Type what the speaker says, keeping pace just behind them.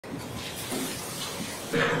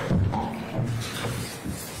It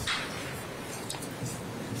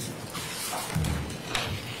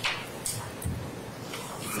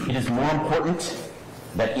is more important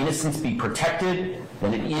that innocence be protected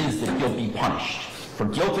than it is that guilt be punished, for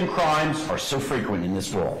guilt and crimes are so frequent in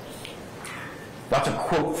this world. That's a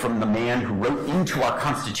quote from the man who wrote into our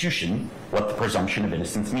Constitution what the presumption of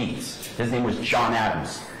innocence means. His name was John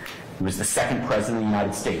Adams. He was the second president of the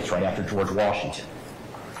United States, right after George Washington.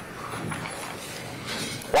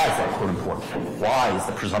 Why is that quote important? Why is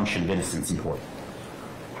the presumption of innocence important?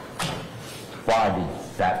 Why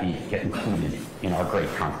did that get included in our great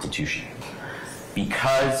Constitution?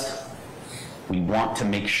 Because we want to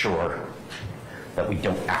make sure that we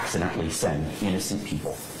don't accidentally send innocent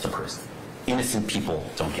people to prison. Innocent people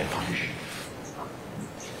don't get punished.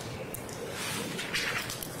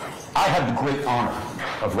 I have the great honor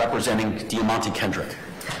of representing Diamante Kendrick,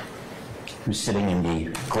 who's sitting in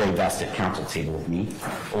the gray vest at council table with me,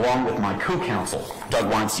 along with my co-counsel, Doug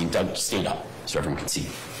Weinstein. Doug, stand up so everyone can see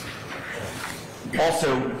you.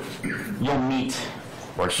 Also, you'll meet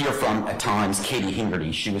or hear from, at times, Katie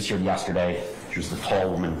Hingerty. She was here yesterday. She was the tall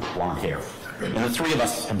woman with blonde hair. And the three of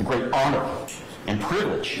us have the great honor and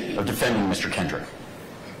privilege of defending Mr. Kendrick.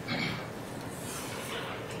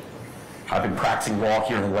 I've been practicing law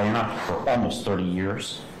here in Atlanta for almost 30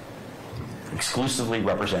 years, exclusively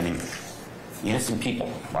representing innocent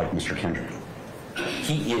people like Mr. Kendrick.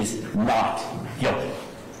 He is not guilty.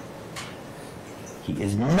 He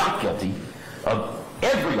is not guilty of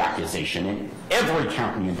every accusation and every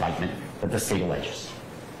count in the indictment that the state alleges.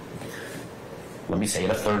 Let me say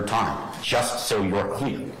it a third time, just so you're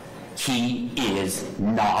clear. He is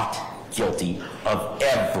not guilty of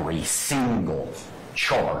every single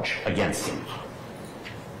charge against him.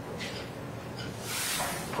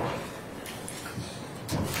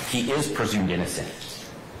 He is presumed innocent,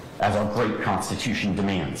 as our great Constitution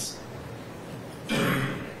demands.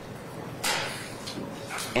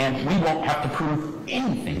 And we won't have to prove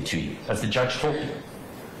anything to you, as the judge told you.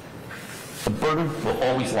 The burden will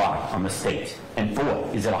always lie on the state, and boy,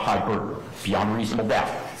 is it a high burden, beyond reasonable doubt.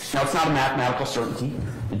 Now, it's not a mathematical certainty.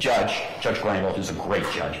 The judge, Judge Granville, who's a great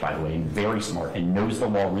judge, by the way, and very smart, and knows the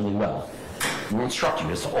law really well, will instruct you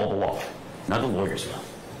as to all the law. None of the lawyers will.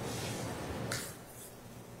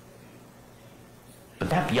 But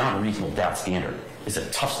that beyond a reasonable doubt standard is a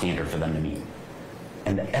tough standard for them to meet.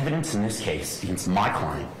 And the evidence in this case against my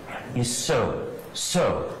client is so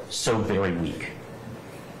very weak.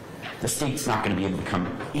 The state's not going to be able to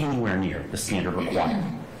come anywhere near the standard required.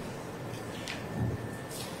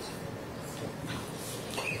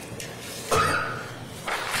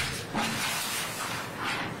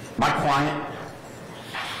 My client,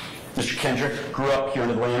 Mr. Kendrick, grew up here in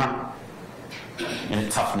Atlanta in a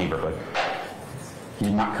tough neighborhood. He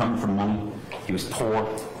did not come from money. He was poor,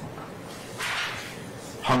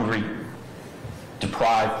 hungry,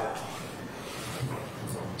 deprived,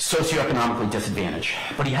 socioeconomically disadvantaged.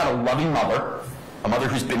 But he had a loving mother, a mother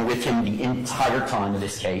who's been with him the entire time of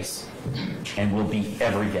this case and will be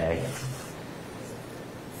every day.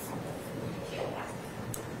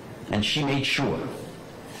 And she made sure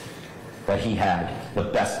that he had the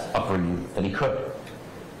best upbringing that he could.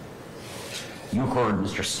 You heard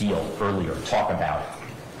Mr. Steele earlier talk about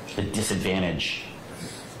the disadvantage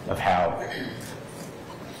of how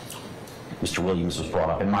Mr. Williams was brought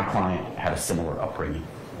up, and my client had a similar upbringing.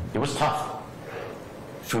 It was tough.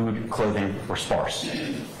 Food, clothing were sparse.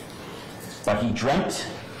 But he dreamt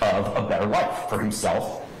of a better life for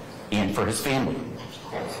himself and for his family.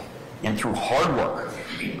 And through hard work,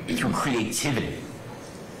 through creativity,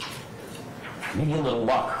 maybe a little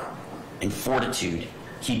luck and fortitude,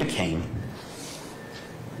 he became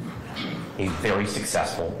a very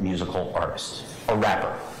successful musical artist, a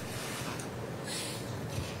rapper.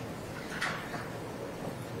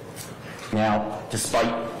 Now,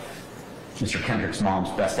 despite Mr. Kendrick's mom's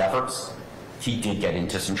best efforts, he did get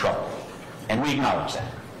into some trouble. And we acknowledge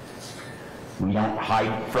that. We don't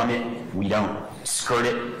hide from it. We don't skirt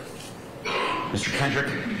it. Mr. Kendrick,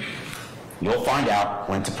 you'll find out,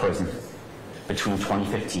 went to prison between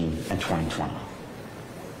 2015 and 2020.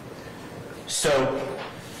 So,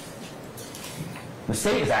 the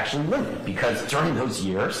state is actually limited because during those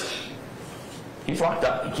years, he's locked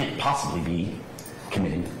up. He can't possibly be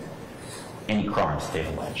committing any crimes they've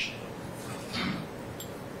alleged.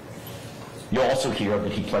 You'll also hear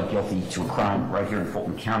that he pled guilty to a crime right here in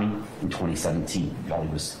Fulton County in 2017 while he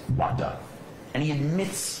was locked up. And he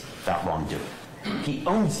admits that wrongdoing. He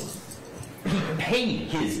owns it. He paid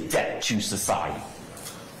his debt to society.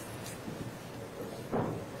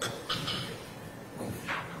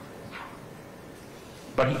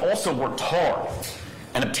 But he also worked hard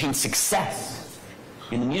and obtain success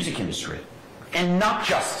in the music industry, and not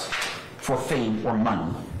just for fame or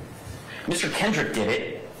money. Mr. Kendrick did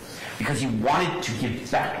it because he wanted to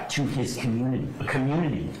give back to his community, a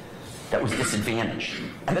community that was disadvantaged.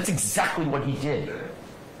 And that's exactly what he did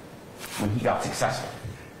when he got successful.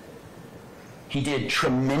 He did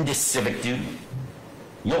tremendous civic duty.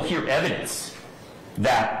 You'll hear evidence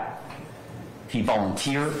that he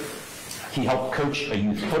volunteered, he helped coach a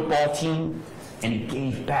youth football team, and he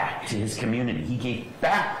gave back to his community. He gave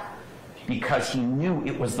back because he knew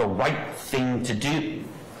it was the right thing to do.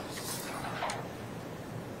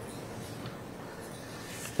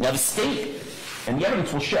 Now the state, and the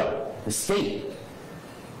evidence will show, the state,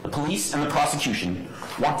 the police, and the prosecution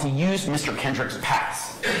want to use Mr. Kendrick's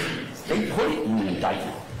past. They put it in the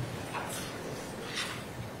indictment.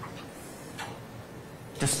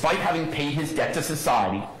 Despite having paid his debt to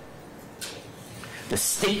society, the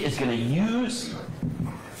state is going to use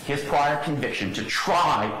his prior conviction to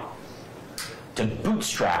try to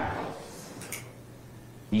bootstrap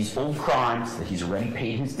these old crimes that he's already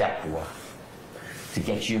paid his debt for, to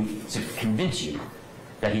get you, to convince you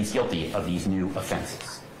that he's guilty of these new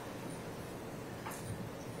offenses.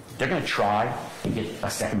 They're going to try to get a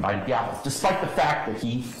second bite of the apple, despite the fact that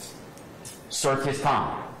he served his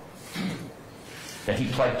time, that he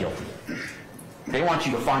pled guilty. They want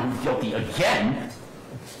you to find him guilty again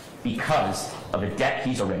because of a debt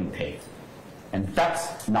he's already paid. And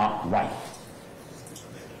that's not right.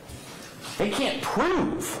 They can't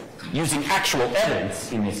prove, using actual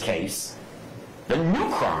evidence in this case, the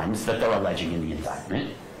new crimes that they're alleging in the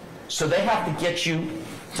indictment, so they have to get you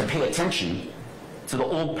to pay attention to the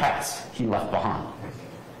old past he left behind.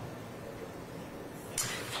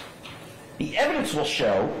 The evidence will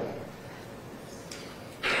show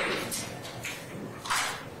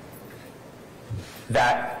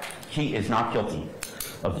that he is not guilty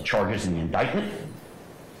of the charges in the indictment,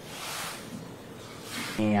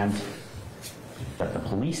 and that the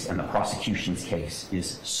police and the prosecution's case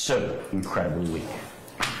is so incredibly weak.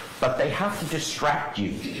 But they have to distract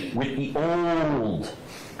you with the old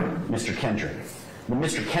Mr. Kendrick, the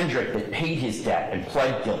Mr. Kendrick that paid his debt and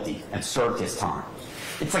pled guilty and served his time.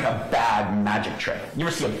 It's like a bad magic trick. You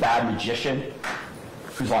ever see a bad magician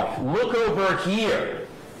who's like, look over here,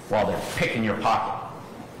 while they're picking your pocket?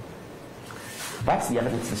 That's the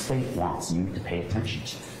evidence the state wants you to pay attention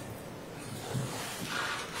to.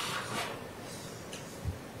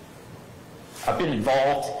 I've been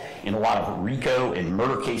involved in a lot of RICO and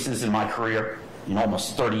murder cases in my career, in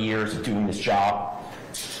almost 30 years of doing this job.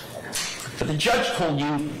 But the judge told you,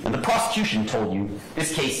 and the prosecution told you,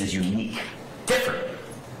 this case is unique, different.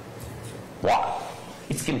 Why?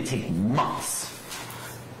 It's going to take months.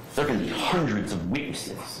 There are going to be hundreds of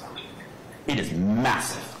witnesses. It is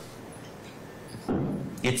massive.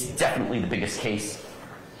 It's definitely the biggest case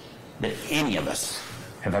that any of us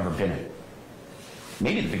have ever been in.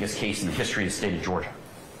 Maybe the biggest case in the history of the state of Georgia.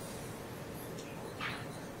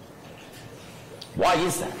 Why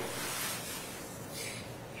is that?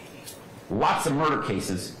 Lots of murder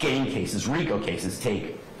cases, gang cases, RICO cases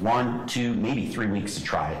take 1, 2, maybe 3 weeks to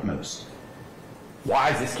try at most. Why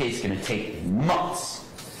is this case going to take months?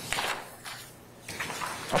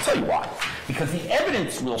 I'll tell you why. Because the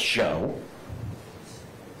evidence will show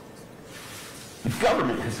the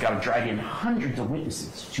government has got to drag in hundreds of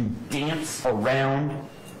witnesses to dance around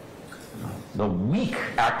the weak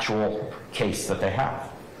actual case that they have.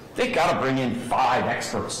 They've got to bring in 5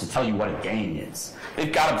 experts to tell you what a gang is.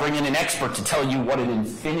 They've got to bring in an expert to tell you what an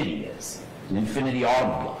Infinity is, an Infinity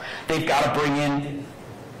automobile. They've got to bring in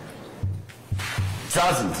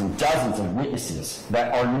dozens and dozens of witnesses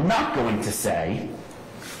that are not going to say,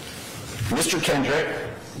 Mr. Kendrick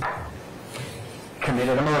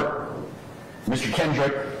committed a murder. Mr.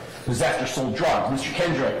 Kendrick possessed or sold drugs. Mr.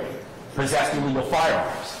 Kendrick possessed illegal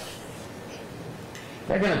firearms.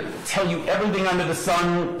 They're going to tell you everything under the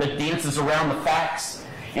sun that dances around the facts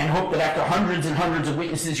and hope that after hundreds and hundreds of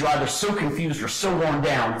witnesses, you're either so confused or so worn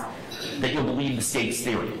down that you'll believe the state's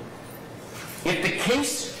theory. If the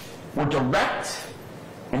case were direct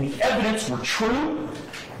and the evidence were true,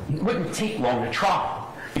 it wouldn't take long to try,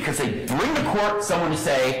 because they bring to court someone to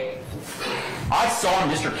say, I saw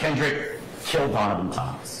Mr. Kendrick kill Donovan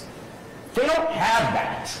Thomas. They don't have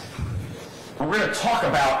that. And we're going to talk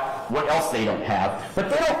about what else they don't have, but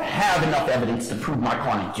they don't have enough evidence to prove my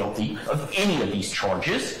client guilty of any of these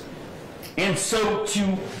charges. And so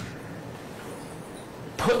to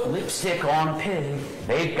put lipstick on a pig,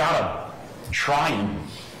 they've got to try and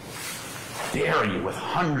bury you with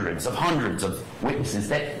hundreds of witnesses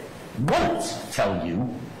that won't tell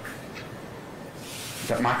you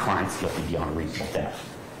that my client's guilty beyond a reasonable doubt.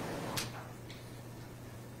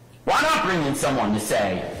 Why not bring in someone to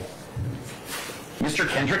say, Mr.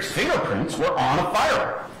 Kendrick's fingerprints were on a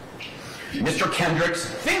firearm? Mr. Kendrick's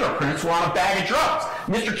fingerprints were on a bag of drugs.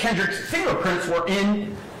 Mr. Kendrick's fingerprints were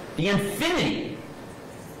in the Infinity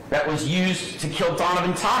that was used to kill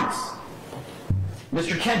Donovan Thomas.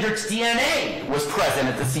 Mr. Kendrick's DNA was present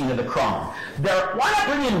at the scene of the crime. Why not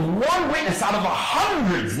bring in one witness out of the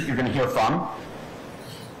hundreds that you're going to hear from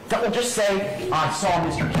that will just say, I saw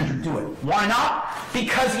Mr. Kendrick do it? Why not?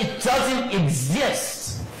 Because it doesn't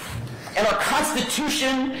exist. And our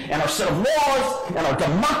Constitution and our set of laws and our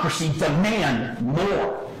democracy demand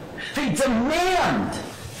more. They demand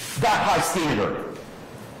that high standard.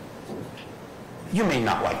 You may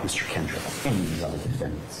not like Mr. Kendrick or any of these other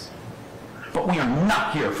defendants, but we are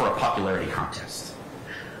not here for a popularity contest.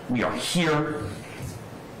 We are here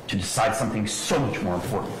to decide something so much more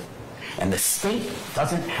important. And the state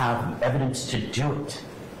doesn't have the evidence to do it.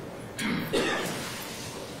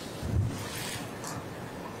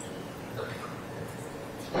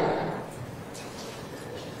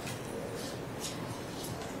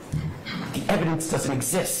 The evidence doesn't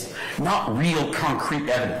exist, not real concrete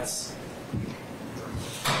evidence.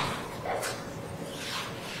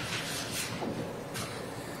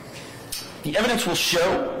 The evidence will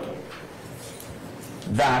show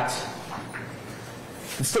that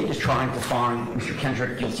the state is trying to find Mr.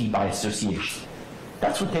 Kendrick guilty by association.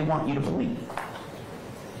 That's what they want you to believe.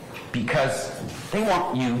 Because they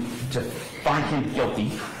want you to find him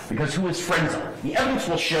guilty because who his friends are. The evidence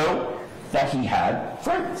will show that he had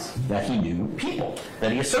friends, that he knew people,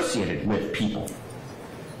 that he associated with people.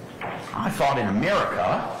 I thought in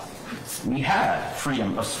America we had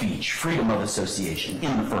freedom of speech, freedom of association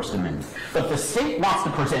in the First Amendment. But the state wants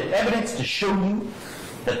to present evidence to show you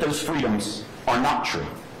that those freedoms are not true,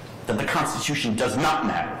 that the Constitution does not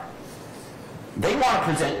matter. They want to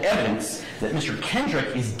present evidence that Mr.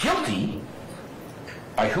 Kendrick is guilty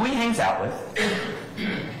by who he hangs out with,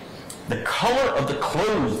 the color of the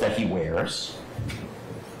clothes that he wears,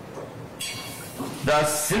 the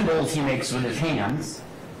symbols he makes with his hands,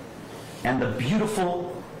 and the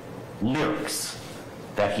beautiful lyrics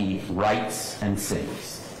that he writes and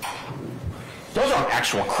sings. Those aren't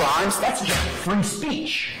actual crimes, that's just free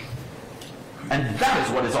speech. And that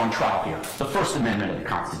is what is on trial here, the First Amendment of the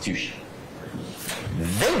Constitution.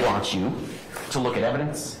 They want you to look at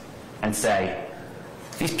evidence and say,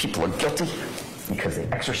 these people are guilty because they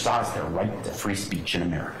exercise their right to free speech in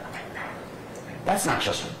America. That's not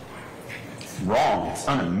just wrong, it's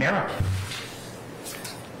un-American.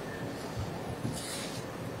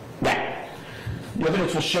 Now, the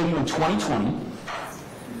evidence will show you in 2020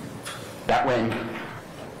 that when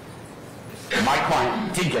my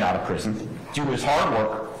client did get out of prison, due to his hard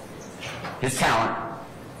work, his talent,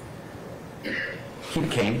 he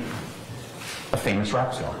became a famous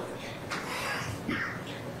rap star.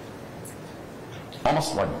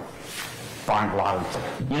 Almost like buying lottery.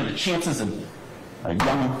 You know, the chances of a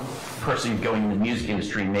young person going in the music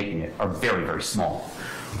industry and making it are very, very small.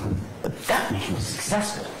 But that man was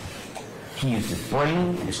successful. He used his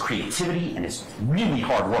brain and his creativity and his really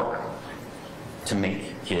hard work to make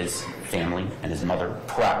his family and his mother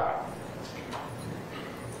proud.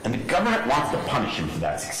 And the government wants to punish him for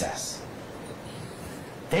that success.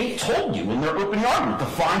 They told you in their opening argument to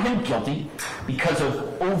find him guilty because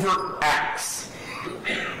of overt acts.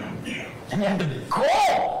 And they had the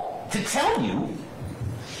gall to tell you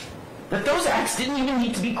that those acts didn't even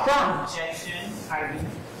need to be crimes.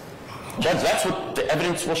 Judge, that's what the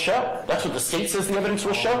evidence will show. That's what the state says the evidence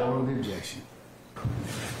will show.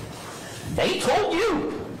 They told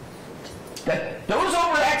you that those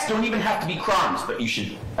overt acts don't even have to be crimes, but you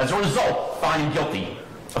should, as a result, find him guilty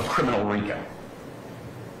of criminal RICO.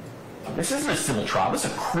 This isn't a civil trial, this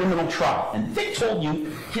is a criminal trial. And they told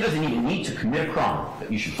you he doesn't even need to commit a crime,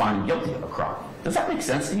 but you should find him guilty of a crime. Does that make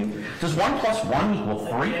sense to you? Does 1 + 1 equal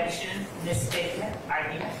 3? Objection, misstatement,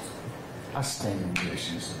 argument. I stand in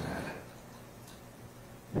objections to that.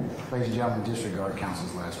 Ladies and gentlemen, disregard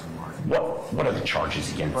counsel's last remark. What are the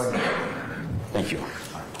charges against? Thank you.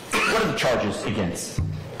 What are the charges against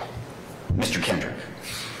Mr. Kendrick?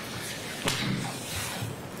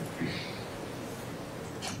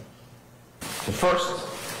 The first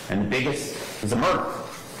and the biggest is a murder.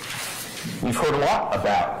 We've heard a lot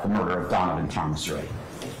about the murder of Donovan Thomas already.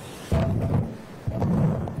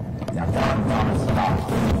 Now, Donovan Thomas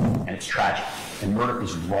died, and it's tragic, and murder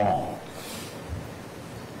is wrong.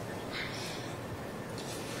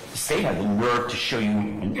 The state had the nerve to show you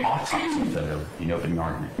an autopsy photo in opening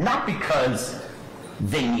argument, not because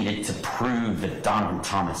they needed to prove that Donovan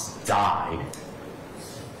Thomas died,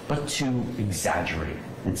 but to exaggerate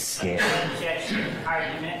and scare. Objection,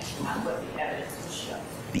 argument, not what the evidence will show.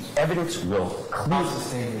 The evidence will clearly,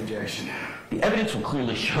 Sustain the objection. the evidence will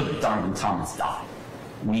clearly show that Donovan Thomas died.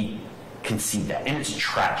 We concede that, and it's a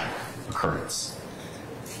tragic occurrence.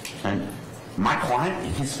 And my client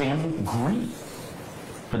and his family grieve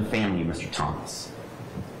for the family of Mr. Thomas.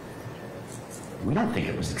 We don't think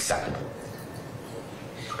it was acceptable.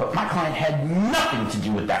 But my client had nothing to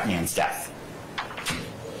do with that man's death.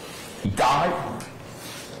 He died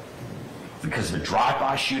because of a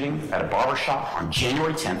drive-by shooting at a barbershop on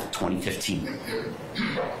January 10th, 2015.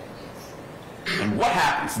 And what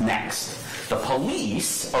happens next? The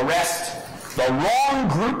police arrest the wrong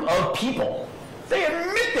group of people. They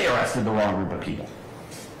admit they arrested the wrong group of people.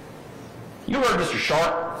 You heard Mr.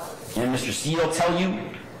 Sharp and Mr. Steele tell you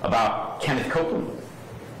about Kenneth Copeland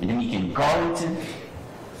and Demetrius Garlington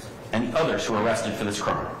and the others who were arrested for this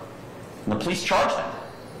crime. And the police charged them.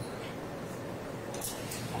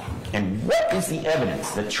 And what is the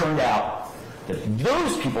evidence that turned out that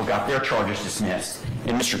those people got their charges dismissed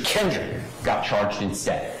and Mr. Kendrick got charged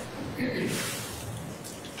instead?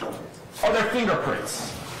 Are there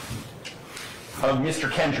fingerprints of Mr.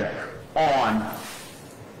 Kendrick on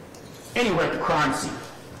anywhere at the crime scene,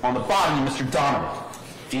 on the body of Mr. Donovan,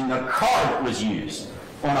 in the car that was used,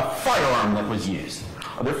 on a firearm that was used?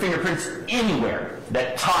 Are there fingerprints anywhere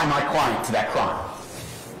that tie my client to that crime?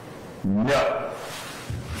 No.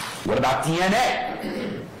 What about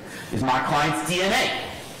DNA? Is my client's DNA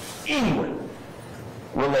anywhere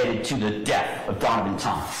related to the death of Donovan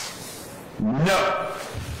Thomas? No.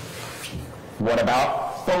 What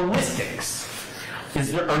about ballistics?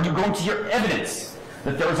 Are you going to hear evidence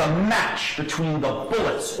that there was a match between the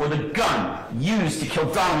bullets or the gun used to kill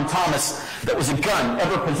Donovan Thomas that was a gun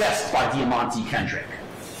ever possessed by Diamante Kendrick?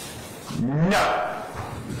 No.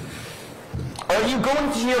 Are you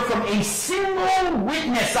going to hear from a single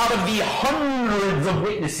witness out of the hundreds of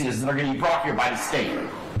witnesses that are going to be brought here by the state?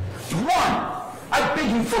 One. I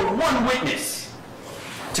beg you for one witness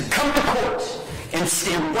to come to court and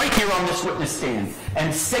stand right here on this witness stand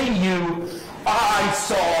and say to you, I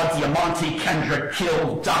saw Diamante Kendrick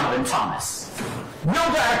kill Donovan Thomas. Will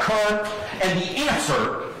that occur? And the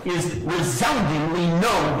answer is resoundingly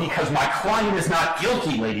no, because my client is not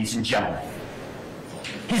guilty, ladies and gentlemen.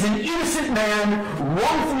 He's an innocent man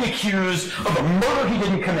wrongfully accused of a murder he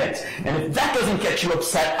didn't commit. And if that doesn't get you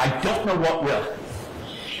upset, I don't know what will.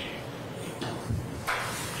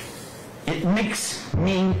 It makes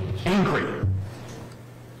me angry.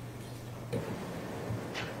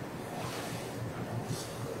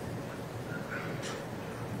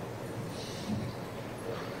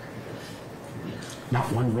 Not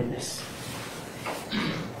one witness.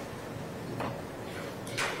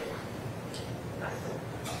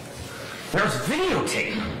 There's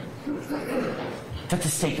videotape that the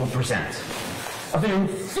state will present of an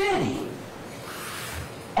Infiniti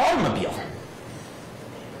automobile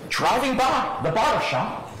driving by the barber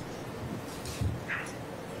shop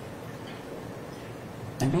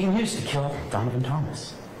and being used to kill Donovan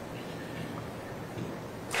Thomas.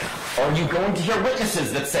 Are you going to hear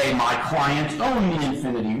witnesses that say my client owned the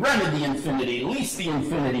Infiniti, rented the Infiniti, leased the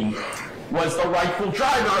Infiniti, was the rightful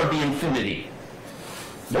driver of the Infiniti?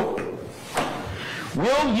 Nope.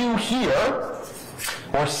 Will you hear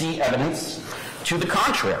or see evidence to the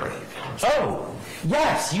contrary? Oh,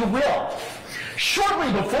 yes, you will.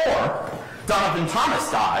 Shortly before Donovan Thomas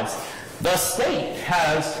dies, the state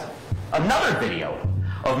has another video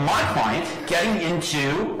of my client getting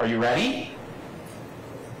into, are you ready?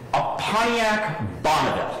 A Pontiac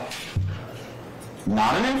Bonneville.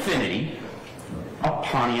 Not an Infiniti, a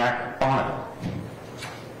Pontiac Bonneville.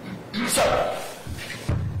 So,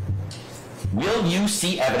 will you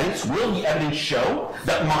see evidence? Will the evidence show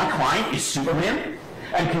that my client is Superman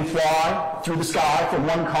and can fly through the sky from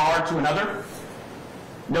one car to another?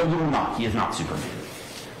 No, you will not. He is not Superman.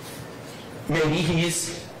 Maybe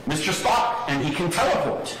he's Mr. Spock and he can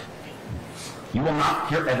teleport. You will not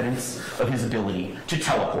hear evidence of his ability to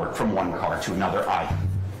teleport from one car to another either.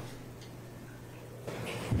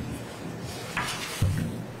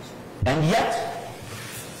 And yet,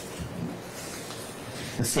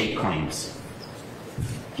 the state claims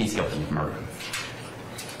he's guilty of murder.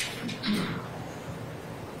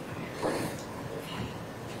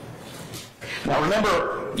 Now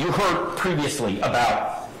remember, you heard previously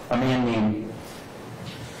about a man named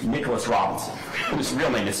Nicholas Robinson, whose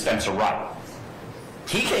real name is Spencer Wright.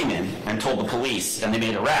 He came in and told the police, and they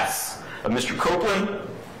made arrests of Mr. Copeland,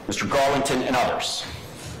 Mr. Garlington, and others.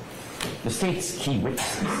 The state's key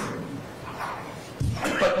witnesses.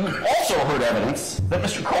 But you've also heard evidence that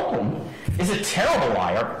Mr. Copeland is a terrible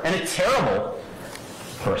liar and a terrible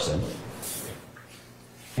person,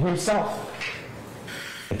 and himself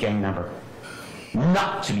a gang member,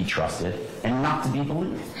 not to be trusted and not to be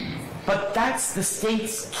believed. But that's the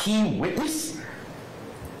state's key witness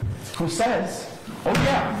who says, oh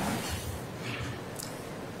yeah,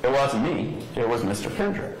 it wasn't me, it was Mr.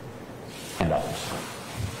 Kendrick and others.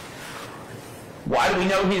 Why do we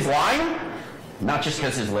know he's lying? Not just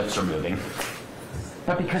because his lips are moving,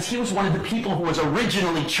 but because he was one of the people who was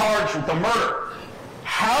originally charged with the murder.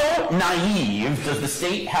 How naive does the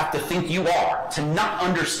state have to think you are to not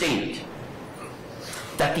understand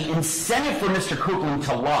that the incentive for Mr. Copeland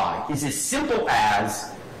to lie is as simple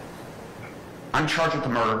as, I'm charged with the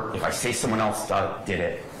murder. If I say someone else did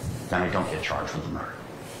it, then I don't get charged with the murder.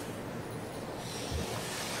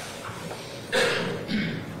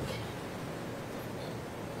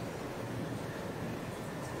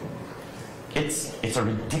 It's a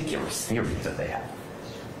ridiculous theory that they have,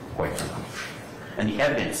 quite frankly. And the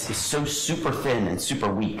evidence is so super thin and super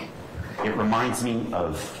weak, it reminds me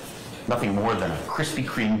of nothing more than a Krispy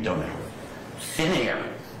Kreme donut. Thin air.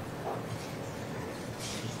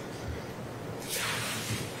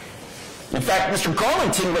 In fact, Mr.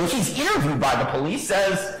 Garlington, when he's interviewed by the police,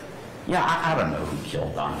 says, yeah, I don't know who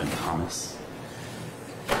killed Donovan Thomas.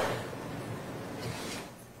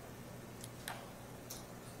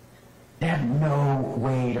 They have no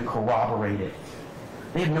way to corroborate it.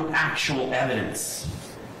 They have no actual evidence.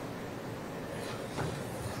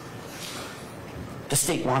 The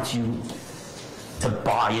state wants you to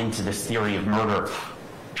buy into this theory of murder,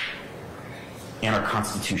 and our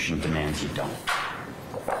Constitution demands you don't.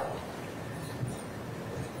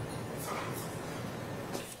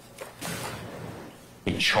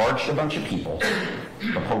 They charged a bunch of people,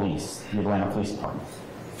 the police, the Atlanta Police Department,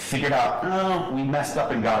 figured out, oh, we messed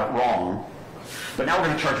up and got it wrong, but now we're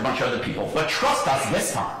going to charge a bunch of other people. But trust us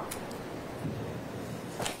this time.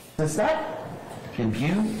 Does that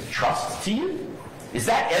imbue trust to you? Is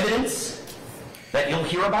that evidence that you'll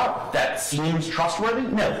hear about that seems trustworthy?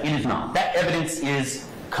 No, it is not. That evidence is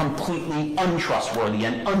completely untrustworthy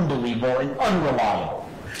and unbelievable and unreliable.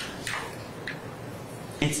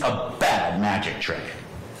 It's a bad magic trick.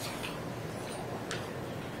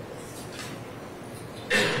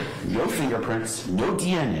 No fingerprints, no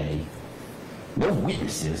DNA, no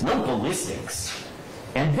witnesses, no ballistics,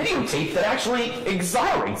 and videotape that actually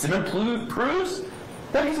exonerates him and proves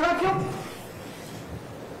that he's not guilty.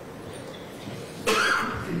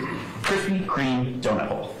 Krispy Kreme donut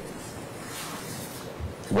hole.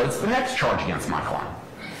 What's the next charge against my client?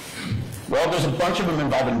 Well, there's a bunch of them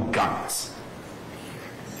involving guns.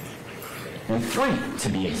 And 3, to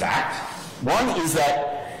be exact. One is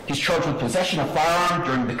that he's charged with possession of firearm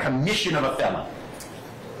during the commission of a felony.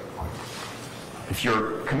 If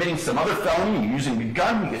you're committing some other felony and you're using the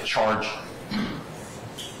gun, you get charged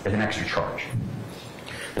with an extra charge.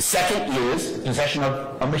 The second is possession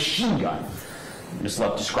of a machine gun. Ms.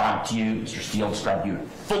 Love described to you, Mr. Steele described to you,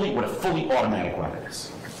 what a fully automatic weapon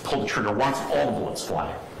is. Pull the trigger once, all the bullets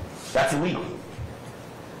fly. That's illegal.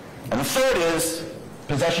 And the third is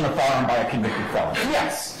possession of firearm by a convicted felon.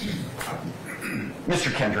 Yes,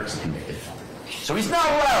 Mr. Kendrick's a convicted felon. So he's not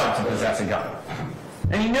allowed to possess a gun.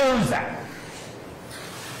 And he knows that.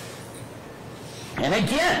 And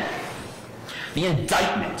again, the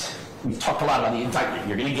indictment. We've talked a lot about the indictment.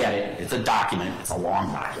 You're going to get it. It's a document. It's a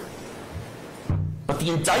long document. But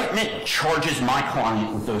the indictment charges my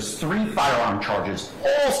client with those 3 firearm charges,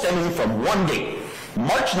 all stemming from one date,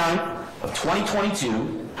 March 9th of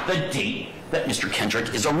 2022, the date that Mr.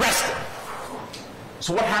 Kendrick is arrested.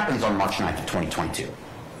 So what happens on March 9th of 2022?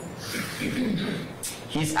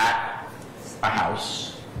 He's at a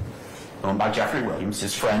house owned by Jeffrey Williams,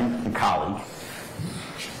 his friend and colleague,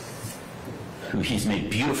 who he's made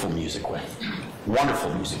beautiful music with,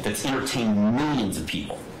 wonderful music that's entertained millions of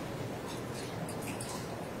people.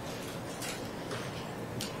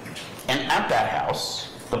 And at that house,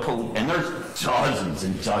 and there's dozens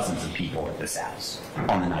and dozens of people at this house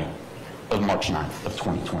on the night of March 9th of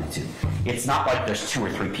 2022. It's not like there's 2 or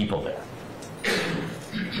 3 people there.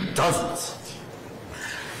 Dozens.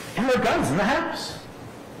 And there are guns in the house.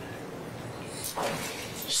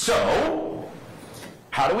 So,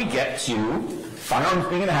 how do we get to firearms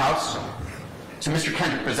being in the house to Mr.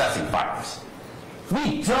 Kendrick possessing firearms?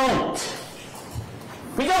 We don't.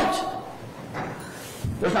 We don't.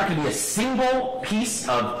 There's not going to be a single piece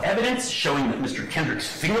of evidence showing that Mr. Kendrick's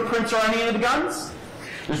fingerprints are on any of the guns.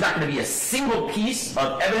 There's not going to be a single piece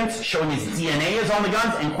of evidence showing his DNA is on the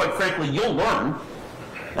guns, and quite frankly, you'll learn,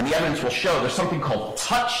 and the evidence will show, there's something called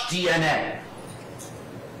touch DNA.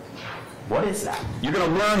 What is that? You're going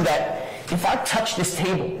to learn that If I touch this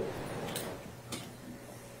table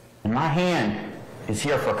and my hand is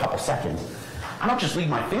here for a couple seconds, I don't just leave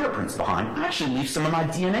my fingerprints behind, I actually leave some of my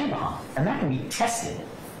DNA behind. And that can be tested,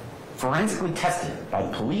 forensically tested by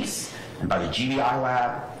the police and by the GBI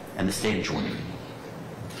lab and the state of Georgia.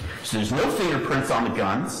 So there's no fingerprints on the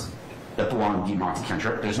guns that belong to Demonte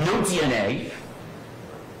Kendrick. There's no DNA.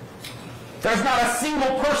 There's not a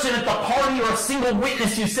single person at the party or a single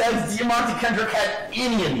witness who says Demonte Kendrick had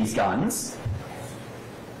any of these guns.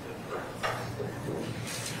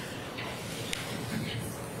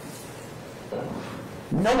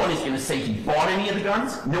 No one is going to say he bought any of the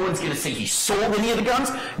guns. No one's going to say he sold any of the guns.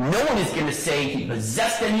 No one is going to say he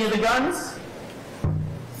possessed any of the guns.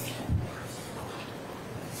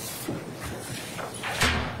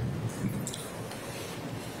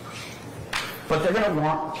 But they're going to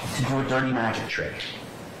want to do a dirty magic trick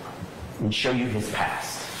and show you his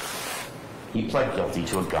past. He pled guilty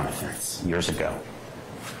to a gun offense years ago.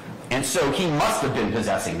 And so he must have been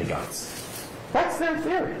possessing the guns. That's their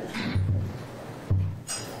theory.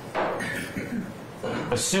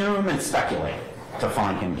 Assume and speculate to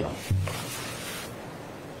find him guilty.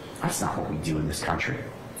 That's not what we do in this country.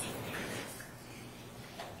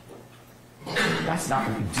 That's not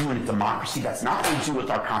what we do in a democracy. That's not what we do with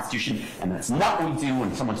our Constitution. And that's not what we do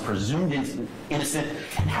when someone's presumed innocent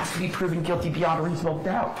and has to be proven guilty beyond a reasonable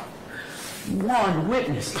doubt. One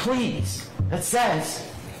witness, please, that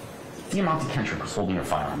says Demonte Kendrick was holding a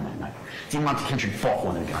firearm that night. Demonte Kendrick bought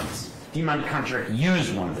one of the guns. Demonte Kendrick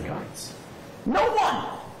used one of the guns. No one!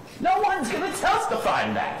 No one's going to testify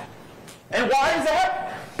to that. And why is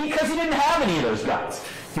that? Because he didn't have any of those guns.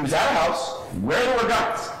 He was at a house where there were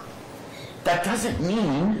guns. That doesn't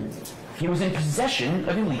mean he was in possession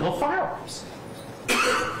of illegal firearms.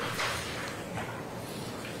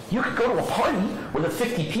 You could go to a party where there are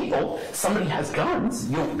 50 people, somebody has guns,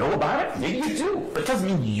 you don't know about it, maybe you do, but it doesn't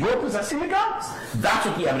mean you're possessing the guns. That's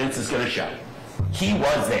what the evidence is going to show. He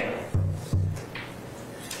was there.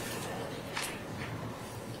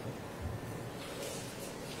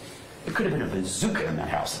 There could have been a bazooka in that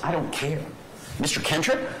house. I don't care. Mr.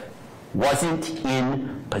 Kendrick wasn't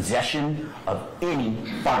in possession of any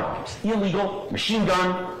firearms, illegal, machine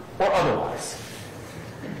gun, or otherwise.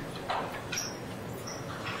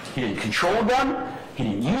 He didn't control a gun, he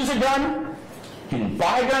didn't use a gun, he didn't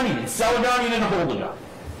buy a gun, he didn't sell a gun, he didn't hold a gun.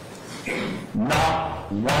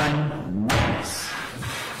 Not one witness.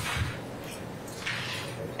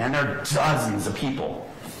 And there are dozens of people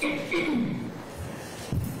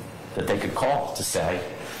that they could call to say,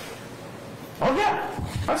 oh yeah,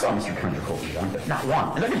 I saw Mr. Kendrick hold a gun, but not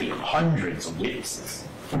one. And there could be hundreds of witnesses.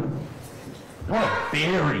 I want to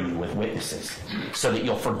bury you with witnesses so that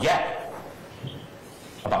you'll forget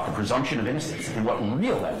about the presumption of innocence and what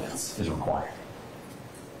real evidence is required.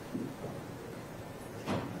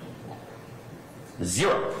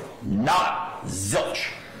 Zero, not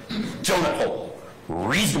zilch, donut hole,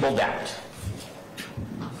 reasonable doubt.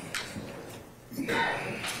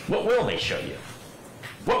 What will they show you?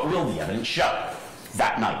 What will the evidence show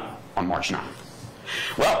that night on March 9th?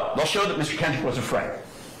 Well, they'll show that Mr. Kendrick was afraid.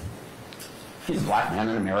 He's a black man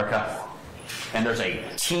in America, and there's a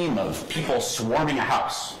team of people swarming a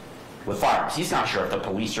house with firearms. He's not sure if they're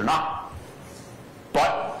police or not.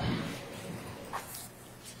 But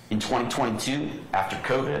in 2022, after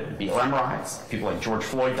COVID, BLM riots, people like George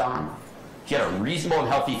Floyd died, he had a reasonable and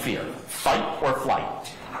healthy fear, fight or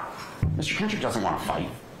flight. Mr. Kendrick doesn't want to fight.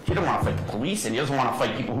 He doesn't want to fight the police, and he doesn't want to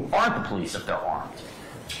fight people who aren't the police if they're armed.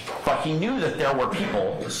 But he knew that there were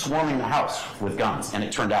people swarming the house with guns, and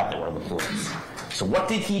it turned out they were the police. So what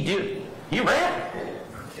did he do? He ran.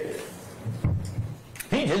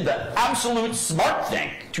 He did the absolute smart thing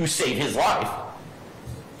to save his life.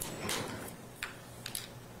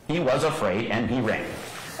 He was afraid, and he ran.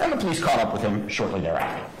 And the police caught up with him shortly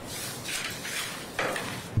thereafter.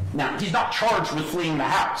 Now, he's not charged with fleeing the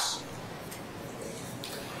house.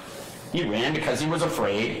 He ran because he was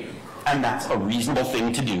afraid, and that's a reasonable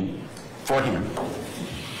thing to do for him,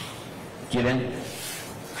 given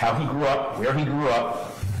how he grew up, where he grew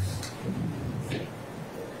up,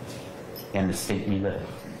 and the state we live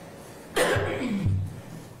in.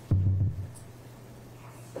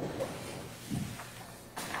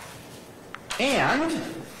 And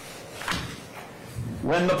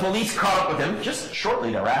when the police caught up with him, just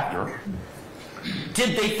shortly thereafter,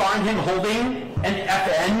 did they find him holding an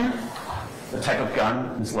FN, the type of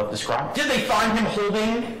gun Ms. Love described? Did they find him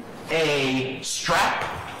holding a strap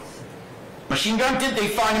machine gun? Did they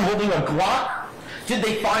find him holding a Glock? Did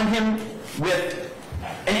they find him with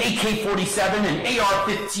an AK-47, an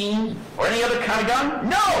AR-15, or any other kind of gun?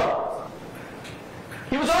 No!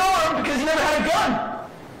 He was unarmed because he never had a gun.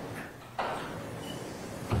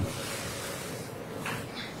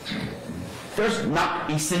 There's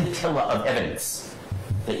not a scintilla of evidence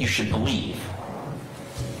that you should believe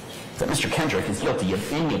that Mr. Kendrick is guilty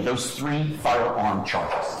of any of those 3 firearm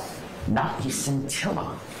charges. Not a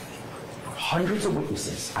scintilla. Hundreds of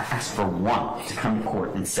witnesses. I asked for one to come to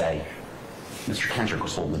court and say, Mr. Kendrick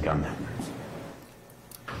was holding a gun that night.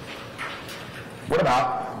 What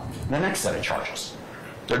about the next set of charges?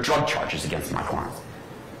 They're drug charges against my client.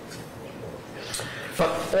 But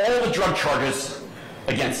all the drug charges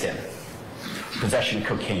against him, possession of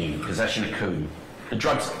cocaine, possession of codeine,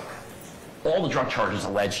 all the drug charges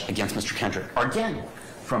alleged against Mr. Kendrick are again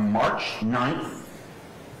from March 9th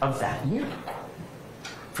of that year.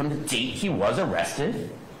 From the date he was arrested,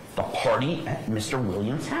 the party at Mr.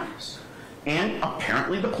 Williams' house. And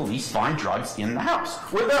apparently the police find drugs in the house,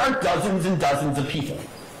 where there are dozens and dozens of people.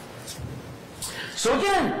 So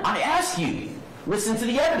again, I ask you, listen to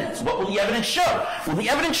the evidence. What will the evidence show? Will the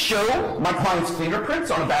evidence show my client's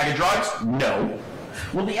fingerprints on a bag of drugs? No.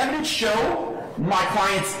 Will the evidence show my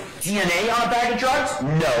client's DNA on a bag of drugs?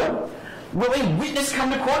 No. Will a witness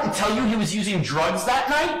come to court and tell you he was using drugs that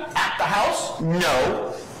night at the house?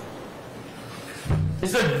 No.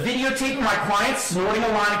 Is there videotape of my client snorting a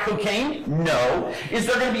line of cocaine? No. Is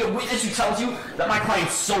there going to be a witness who tells you that my client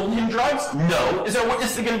sold him drugs? No. Is there a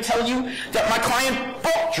witness that's going to tell you that my client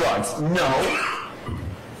bought drugs? No.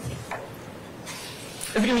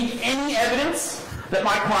 Is there going to be any evidence that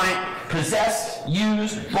my client possessed,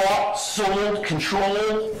 used, bought, sold,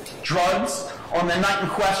 controlled drugs on the night in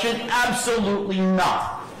question? Absolutely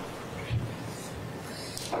not.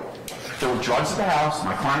 There were drugs at the house,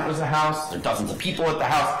 my client was at the house, there are dozens of people at the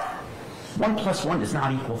house. 1 + 1 does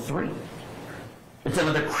not equal 3. It's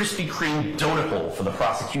another Krispy Kreme donut hole for the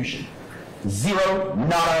prosecution. 0,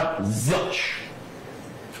 nada, zilch.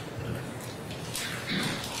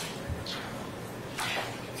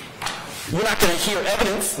 You're not going to hear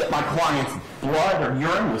evidence that my client's blood or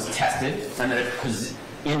urine was tested and that it was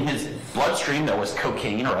in his bloodstream there was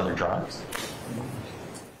cocaine or other drugs.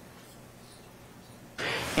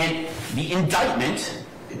 And the indictment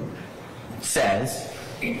says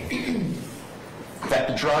that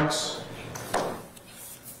the drugs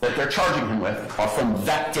that they're charging him with are from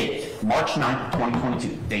that date, March 9th, 2022,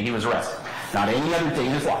 the day he was arrested, not any other day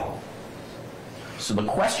in his life. So the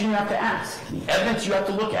question you have to ask, the evidence you have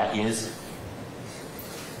to look at is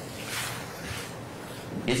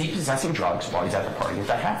he possessing drugs while he's at the party at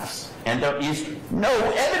that house? And there is no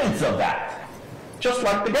evidence of that, just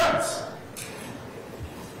like the guns.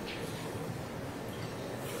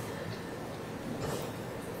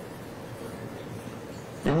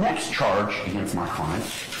 The next charge against my client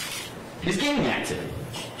is gaming activity.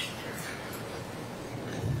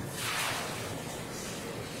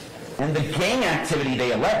 And the gang activity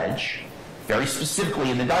they allege, very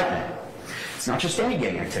specifically in the indictment, it's not just any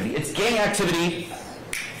gang activity, it's gang activity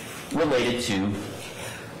related to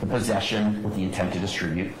the possession with the intent to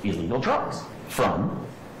distribute illegal drugs from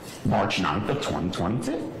March 9th of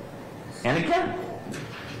 2022. And again,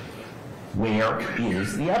 where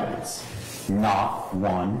is the evidence? Not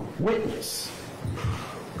one witness.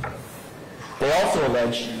 They also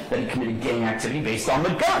allege that he committed gang activity based on the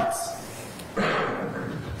guns.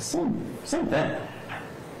 Same thing.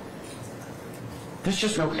 There's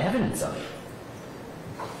just no evidence of it.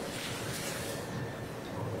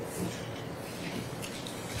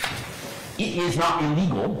 It is not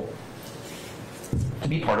illegal to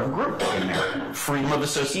be part of a group in America. Freedom of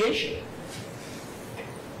association.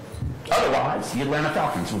 Otherwise, the Atlanta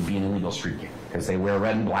Falcons would be an illegal street game because they wear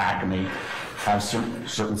red and black and they have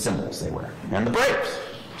certain symbols they wear. And the Braves,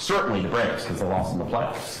 certainly the Braves, because they lost in the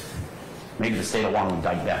playoffs. Maybe the state of Wyoming would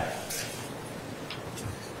die back.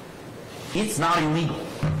 It's not illegal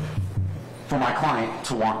for my client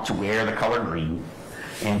to want to wear the color green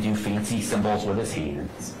and do fancy symbols with his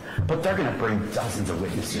hands. But they're going to bring dozens of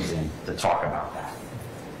witnesses in to talk about that.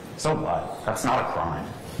 So what? That's not a crime.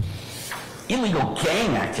 Illegal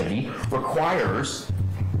gang activity requires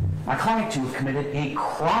my client to have committed a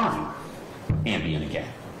crime and be in a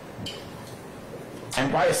gang.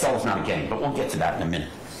 And YSL is not a gang, but we'll get to that in a minute.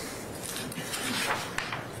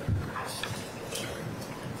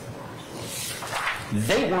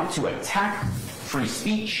 They want to attack free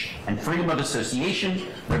speech and freedom of association.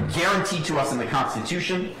 They're guaranteed to us in the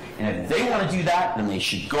Constitution. And if they want to do that, then they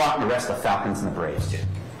should go out and arrest the Falcons and the Braves too.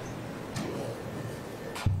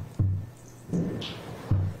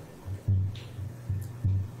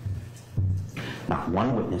 Not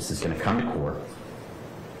one witness is going to come to court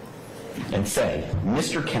and say,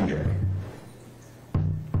 Mr. Kendrick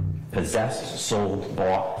possessed, sold,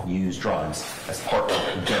 bought, used drugs as part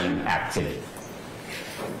of gang activity.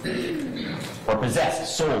 Or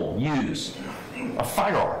possessed, sold, used a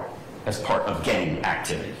firearm as part of gang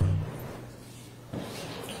activity.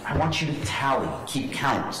 I want you to tally, keep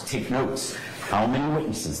count, take notes. How many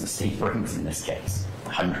witnesses the state brings in this case?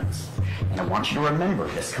 Hundreds. And I want you to remember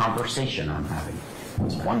this conversation I'm having,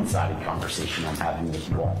 this one-sided conversation I'm having with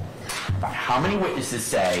you all, about how many witnesses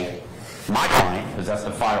say, my client possessed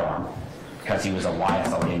a firearm because he was a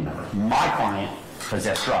YSL gang member. My client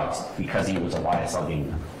possessed drugs because he was a YSL gang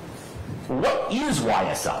member. What is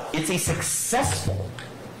YSL? It's a successful,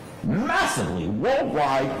 massively,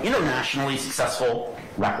 worldwide, internationally successful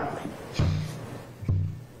record label.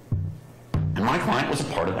 And my client was a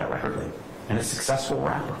part of that record label and a successful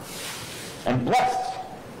rapper and blessed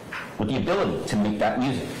with the ability to make that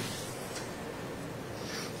music.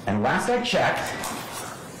 And last I checked,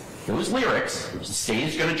 those lyrics, which the state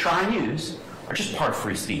is going to try and use, are just part of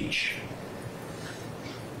free speech.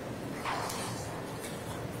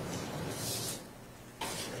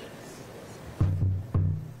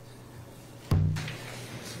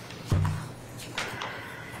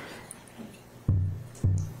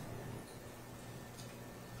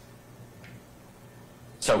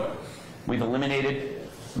 So, we've eliminated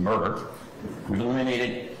murder, we've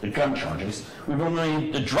eliminated the gun charges, we've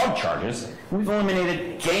eliminated the drug charges, we've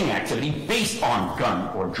eliminated gang activity based on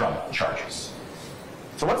gun or drug charges.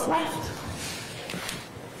 So what's left?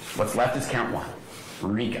 What's left is count one,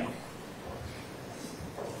 RICO.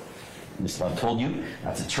 Ms. Love told you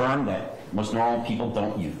that's a term that most normal people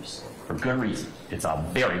don't use, for good reason. It's a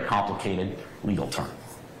very complicated legal term.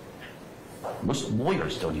 Most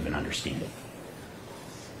lawyers don't even understand it.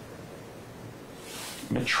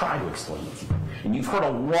 I'm going to try to explain it to you. And you've heard a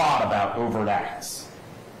lot about overt acts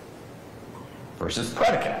versus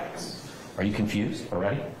predicate acts. Are you confused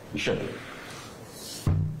already? You should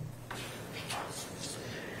be.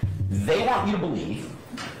 They want you to believe,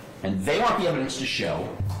 and they want the evidence to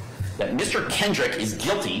show, that Mr. Kendrick is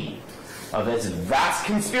guilty of this vast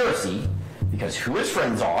conspiracy because who his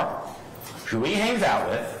friends are, who he hangs out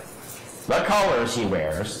with, the colors he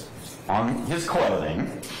wears on his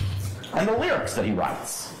clothing, and the lyrics that he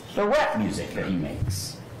writes, the rap music that he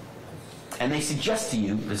makes. And they suggest to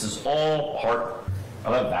you this is all part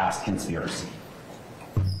of a vast conspiracy.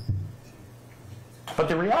 But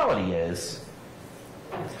the reality is,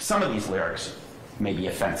 some of these lyrics may be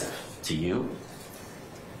offensive to you,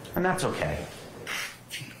 and that's okay.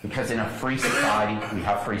 Because in a free society, we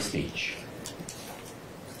have free speech.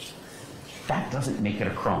 That doesn't make it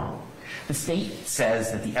a crime. The state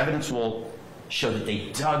says that the evidence will show that they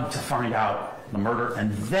dug to find out the murder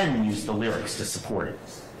and then used the lyrics to support it.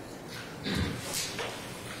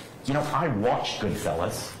 You know, I watched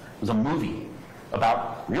Goodfellas. It was a movie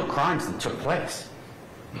about real crimes that took place.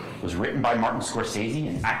 It was written by Martin Scorsese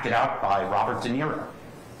and acted out by Robert De Niro.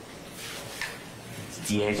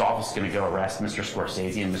 The DA's office is going to go arrest Mr.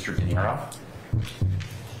 Scorsese and Mr. De Niro.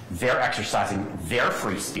 They're exercising their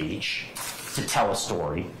free speech to tell a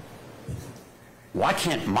story. Why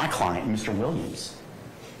can't my client, Mr. Williams,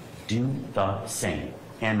 do the same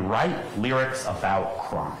and write lyrics about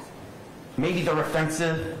crime? Maybe they're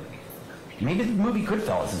offensive. Maybe the movie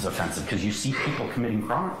Goodfellas is offensive because you see people committing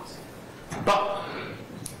crimes. But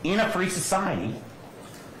in a free society,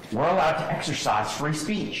 we're allowed to exercise free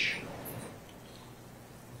speech.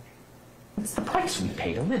 It's the price we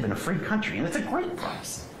pay to live in a free country, and it's a great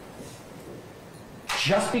price.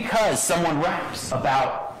 Just because someone raps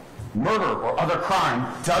about murder or other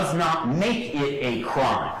crime does not make it a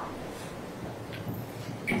crime.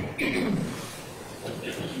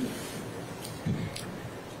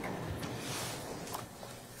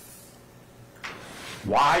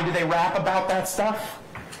 Why do they rap about that stuff?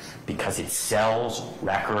 Because it sells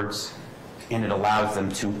records and it allows them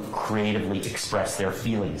to creatively express their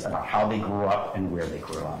feelings about how they grew up and where they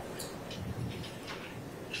grew up.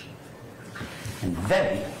 And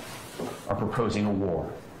they are proposing a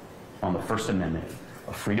war on the First Amendment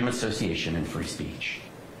of freedom of association and free speech.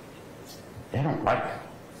 They don't like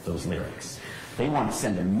those lyrics. They want to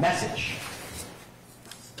send a message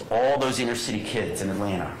to all those inner city kids in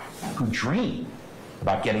Atlanta who dream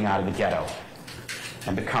about getting out of the ghetto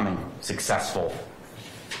and becoming successful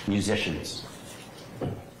musicians.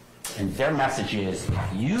 And their message is,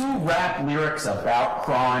 you rap lyrics about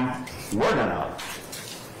crime, we're gonna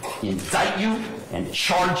indict you and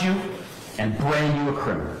charge you and brand you a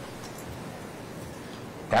criminal.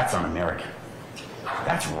 That's un-American.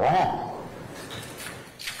 That's wrong.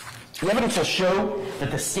 The evidence will show that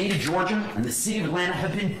the state of Georgia and the city of Atlanta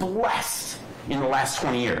have been blessed in the last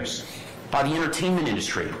 20 years by the entertainment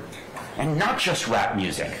industry And not just rap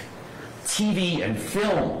music, TV and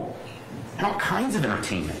film, and all kinds of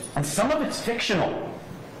entertainment. And some of it's fictional.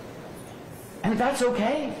 And that's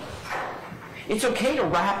okay. It's okay to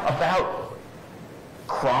rap about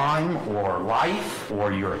crime or life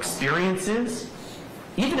or your experiences,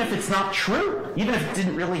 even if it's not true, even if it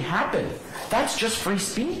didn't really happen. That's just free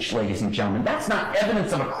speech, ladies and gentlemen. That's not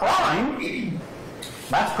evidence of a crime.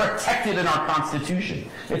 That's protected in our Constitution.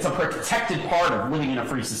 It's a protected part of living in a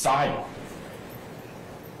free society.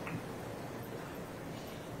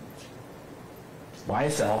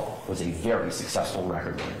 YSL was a very successful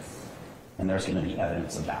record label, and there's going to be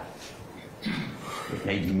evidence of that. It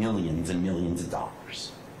made millions and millions of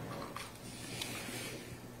dollars.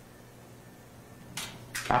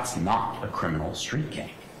 That's not a criminal street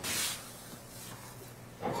gang.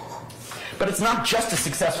 But it's not just a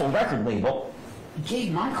successful record label. It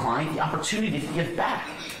gave my client the opportunity to give back,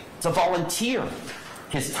 to volunteer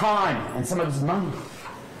his time and some of his money.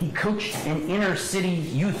 He coached an inner city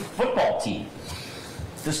youth football team.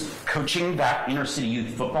 Does coaching that inner city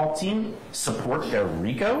youth football team support their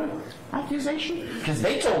RICO accusation? Because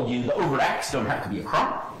they told you the overt acts don't have to be a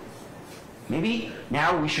crime. Maybe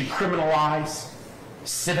now we should criminalize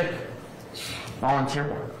civic volunteer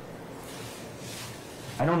work.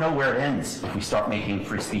 I don't know where it ends if we start making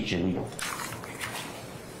free speech illegal.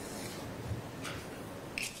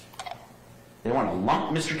 They want to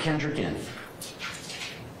lump Mr. Kendrick in.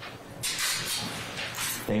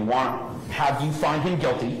 They want to have you find him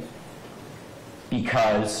guilty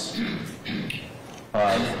because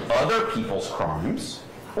of other people's crimes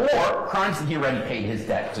or crimes that he already paid his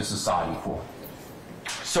debt to society for.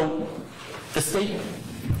 So the state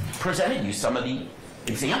presented you some of the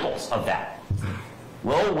examples of that.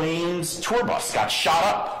 Lil Wayne's tour bus got shot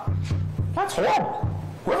up. That's horrible.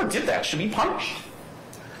 Whoever did that should be punished.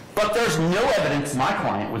 But there's no evidence my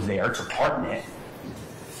client was there to pardon it.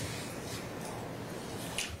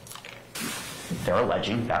 They're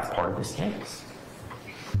alleging that's part of this case.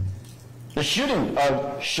 The shooting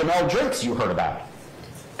of Chanel Drinks you heard about,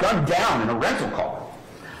 gunned down in a rental car.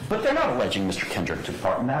 But they're not alleging Mr. Kendrick took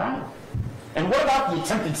part in that either. And what about the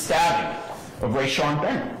attempted stabbing of Rayshawn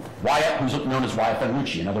Bennett, Wyatt, who's known as Wyatt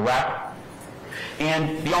Benucci, another rapper,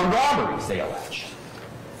 and the armed robberies they alleged?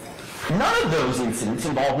 None of those incidents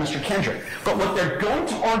involve Mr. Kendrick. But what they're going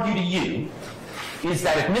to argue to you is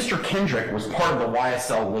that if Mr. Kendrick was part of the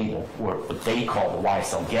YSL label, or what they call the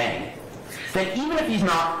YSL gang, then even if he's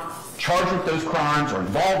not charged with those crimes or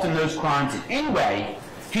involved in those crimes in any way,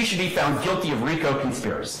 he should be found guilty of RICO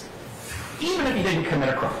conspiracy, even if he didn't commit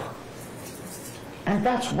a crime. And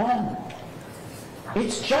that's wrong.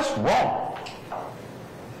 It's just wrong.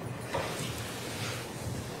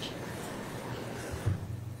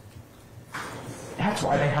 That's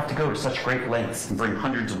why they have to go to such great lengths and bring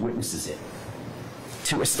hundreds of witnesses in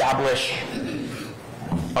to establish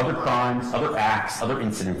other crimes, other acts, other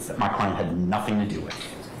incidents that my client had nothing to do with.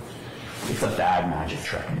 It's a bad magic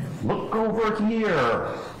trick. Look over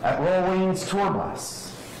here at Lil Wayne's tour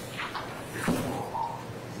bus.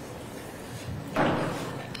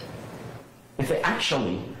 If they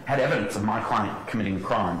actually had evidence of my client committing a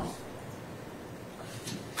crime,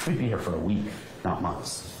 we'd be here for a week, not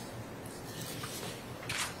months.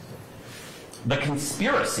 The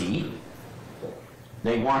conspiracy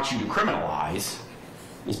they want you to criminalize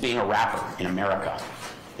is being a rapper in America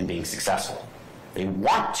and being successful. They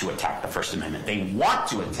want to attack the First Amendment. They want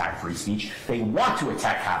to attack free speech. They want to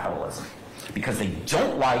attack capitalism because they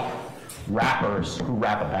don't like rappers who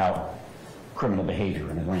rap about criminal behavior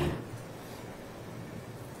in Atlanta.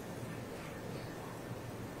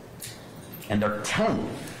 And they're telling you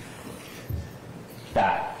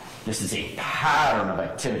that this is a pattern of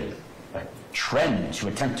activity, a trend to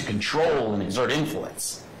attempt to control and exert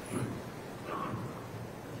influence.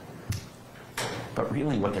 But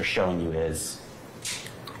really what they're showing you is,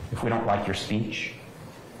 if we don't like your speech,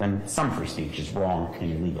 then some free speech is wrong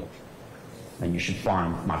and illegal. And you should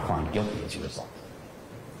find my client guilty as a result.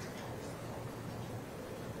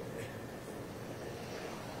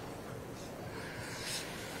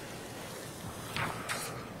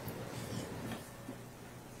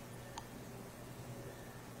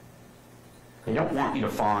 They don't want you to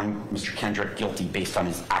find Mr. Kendrick guilty based on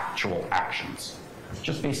his actual actions,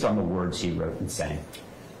 just based on the words he wrote and sang.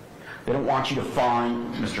 They don't want you to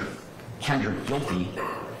find Mr. Kendrick guilty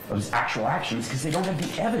of his actual actions because they don't have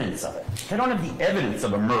the evidence of it. They don't have the evidence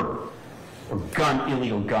of a murder or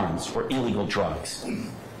illegal guns or illegal drugs.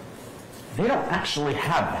 They don't actually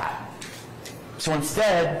have that. So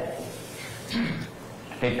instead,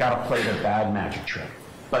 they've got to play their bad magic trick.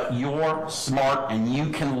 But you're smart and you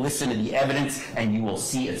can listen to the evidence and you will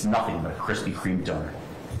see it's nothing but a Krispy Kreme donut.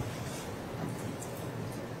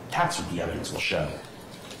 That's what the evidence will show.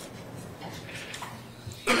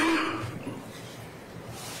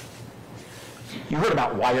 You heard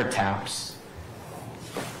about wiretaps.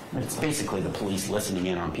 It's basically the police listening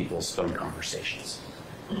in on people's phone conversations.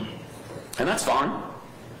 And that's fine.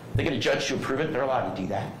 They get a judge to approve it, they're allowed to do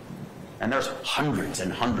that. And there's hundreds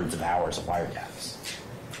and hundreds of hours of wiretaps.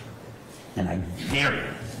 And I dare you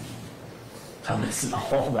to listen to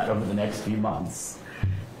all that over the next few months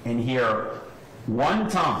and hear one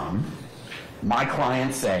time my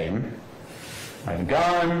client saying, I have a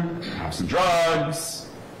gun, I have some drugs,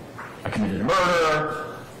 I committed a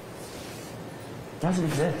murder. It doesn't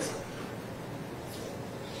exist.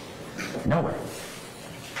 Nowhere.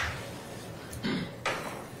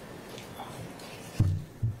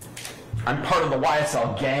 I'm part of the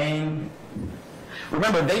YSL gang.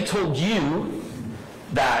 Remember, they told you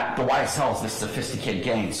that the YSL is this sophisticated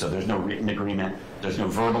gang, so there's no written agreement, there's no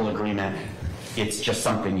verbal agreement. It's just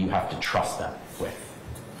something you have to trust them with.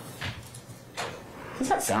 Does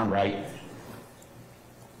that sound right?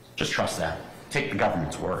 Just trust them. Take the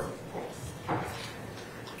government's word.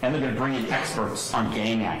 And they're going to bring in experts on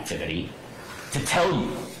gang activity to tell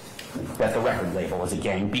you that the record label is a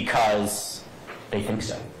gang because they think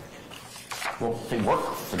so. Well, they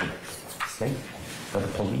work for the state, for the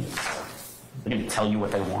police. They're going to tell you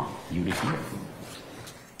what they want you to hear.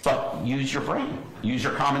 But use your brain. Use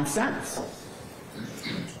your common sense.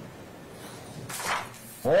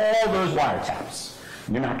 All those wiretaps,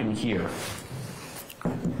 you're not going to hear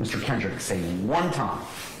Mr. Kendrick saying one time,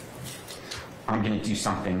 I'm going to do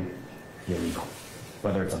something illegal.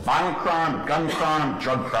 Whether it's a violent crime, a gun crime, a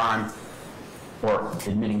drug crime, or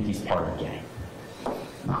admitting he's part of a gang.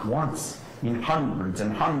 Not once. In hundreds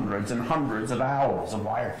and hundreds and hundreds of hours of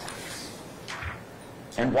wiretaps.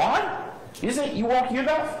 And why is it you won't hear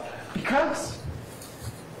that? Because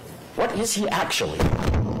what is he actually?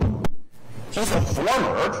 He's a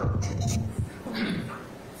former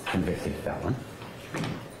convicted felon,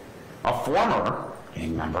 a former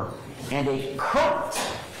gang member, and a current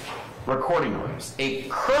recording artist, a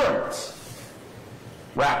current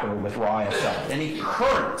rapper with YSL, and a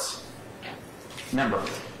current member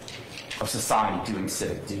of society doing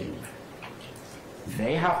civic duty.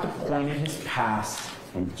 They have to point at his past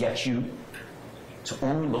and get you to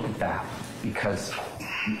only look at that because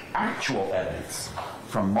the actual evidence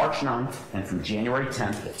from March 9th and from January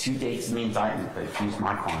 10th, the 2 dates in the indictment that accused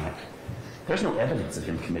my client, there's no evidence of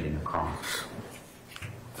him committing a crime.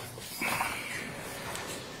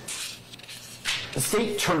 The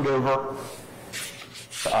state turned over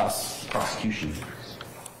to us, the prosecution,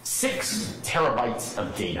 6 terabytes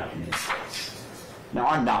of data in this case. Now,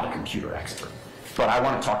 I'm not a computer expert, but I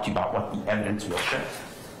want to talk to you about what the evidence will show.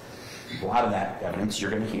 A lot of that evidence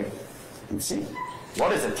you're going to hear and see.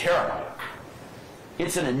 What is a terabyte?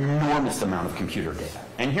 It's an enormous amount of computer data.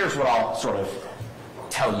 And here's what I'll sort of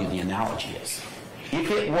tell you the analogy is.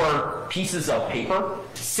 If it were pieces of paper,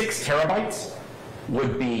 6 terabytes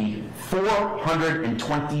would be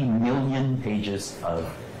 420 million pages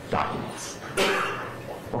of documents.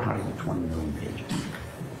 420 million pages.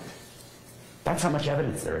 That's how much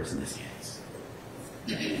evidence there is in this case.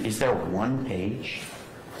 Is there one page?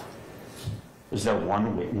 Is there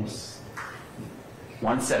one witness?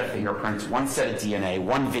 One set of fingerprints, one set of DNA,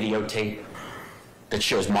 one videotape that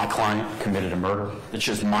shows my client committed a murder, that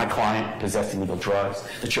shows my client possessed illegal drugs,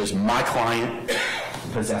 that shows my client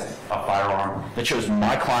possessed a firearm, that shows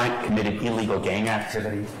my client committed illegal gang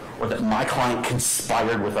activity, or that my client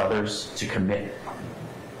conspired with others to commit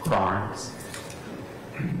crimes?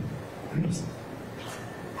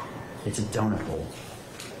 It's a donut hole.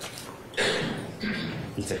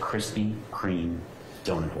 It's a Krispy Kreme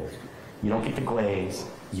donut hole. You don't get the glaze,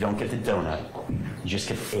 you don't get the donut, you just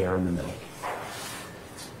get the air in the middle.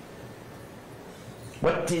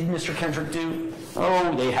 What did Mr. Kendrick do?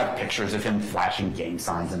 Oh, they have pictures of him flashing gang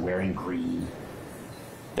signs and wearing green.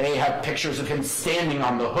 They have pictures of him standing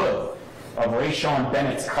on the hood of Rayshawn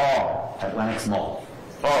Bennett's car at Lenox Mall.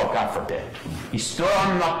 Oh, God forbid. He stood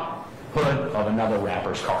on the hood of another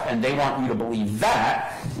rapper's car, and they want you to believe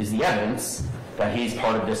that is the evidence that he's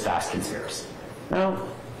part of this vast conspiracy. No,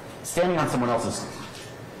 standing on someone else's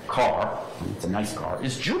car, it's a nice car,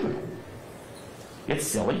 is juvenile. It's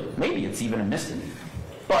silly. Maybe it's even a misdemeanor.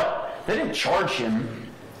 But they didn't charge him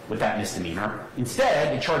with that misdemeanor.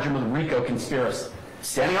 Instead, they charge him with RICO conspiracy.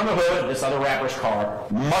 Standing on the hood of this other rapper's car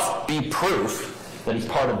must be proof that he's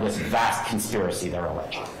part of this vast conspiracy they're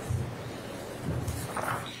alleging.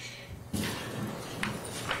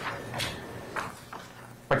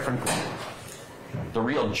 Quite frankly, the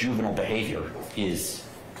real juvenile behavior is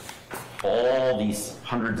all these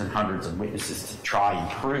hundreds and hundreds of witnesses to try and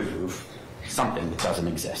prove something that doesn't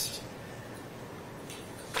exist.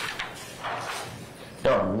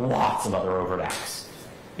 There are lots of other overt acts,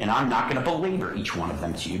 and I'm not going to belabor each one of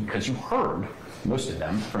them to you because you heard most of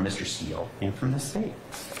them from Mr. Steele and from the state.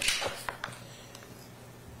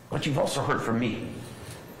 But you've also heard from me.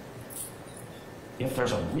 If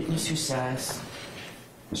there's a witness who says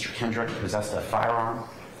Mr. Kendrick possessed a firearm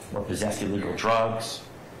or possessed illegal drugs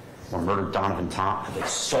or murdered Donovan Thomas, they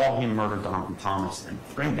saw him murder Donovan Thomas, then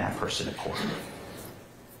bring that person to court.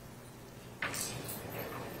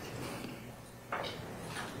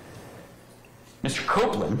 Mr.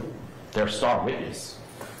 Copeland, their star witness,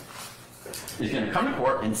 is going to come to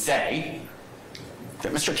court and say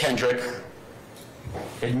that Mr. Kendrick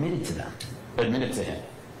admitted to him,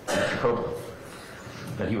 Mr. Copeland,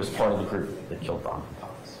 that he was part of the group that killed Donovan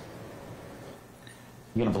Thomas.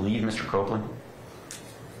 You going to believe Mr. Copeland,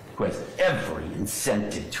 who has every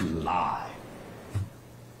incentive to lie?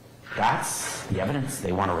 That's the evidence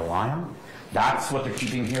they want to rely on? That's what they're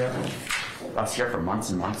keeping us here for months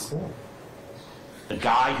and months for? The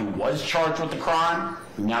guy who was charged with the crime,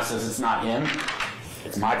 who now says it's not him,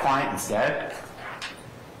 it's my client instead?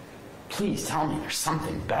 Please tell me there's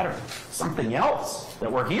something better, something else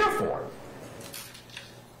that we're here for.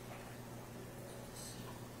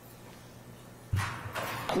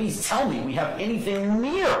 Please tell me we have anything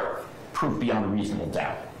near proof beyond a reasonable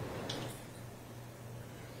doubt.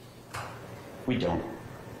 We don't.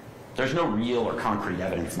 There's no real or concrete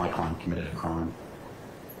evidence my client committed a crime.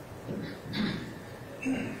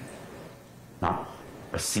 Not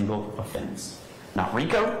a single offense. Not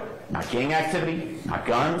RICO, not gang activity, not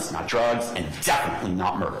guns, not drugs, and definitely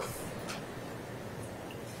not murder.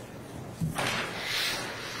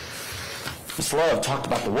 Ms. Love talked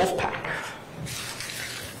about the wolf pack.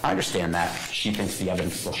 I understand that. She thinks the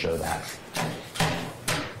evidence will show that.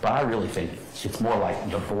 But I really think it's more like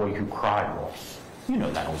the boy who cried wolf. You know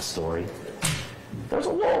that old story. There's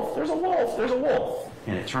a wolf, there's a wolf, there's a wolf.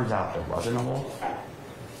 And it turns out there wasn't a wolf.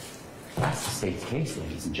 That's the state's case,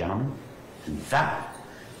 ladies and gentlemen. And that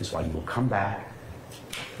is why you will come back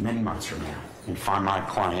many months from now and find my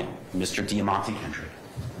client, Mr. Diamante Kendrick,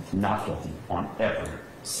 not guilty on every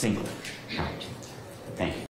single count. Thank you.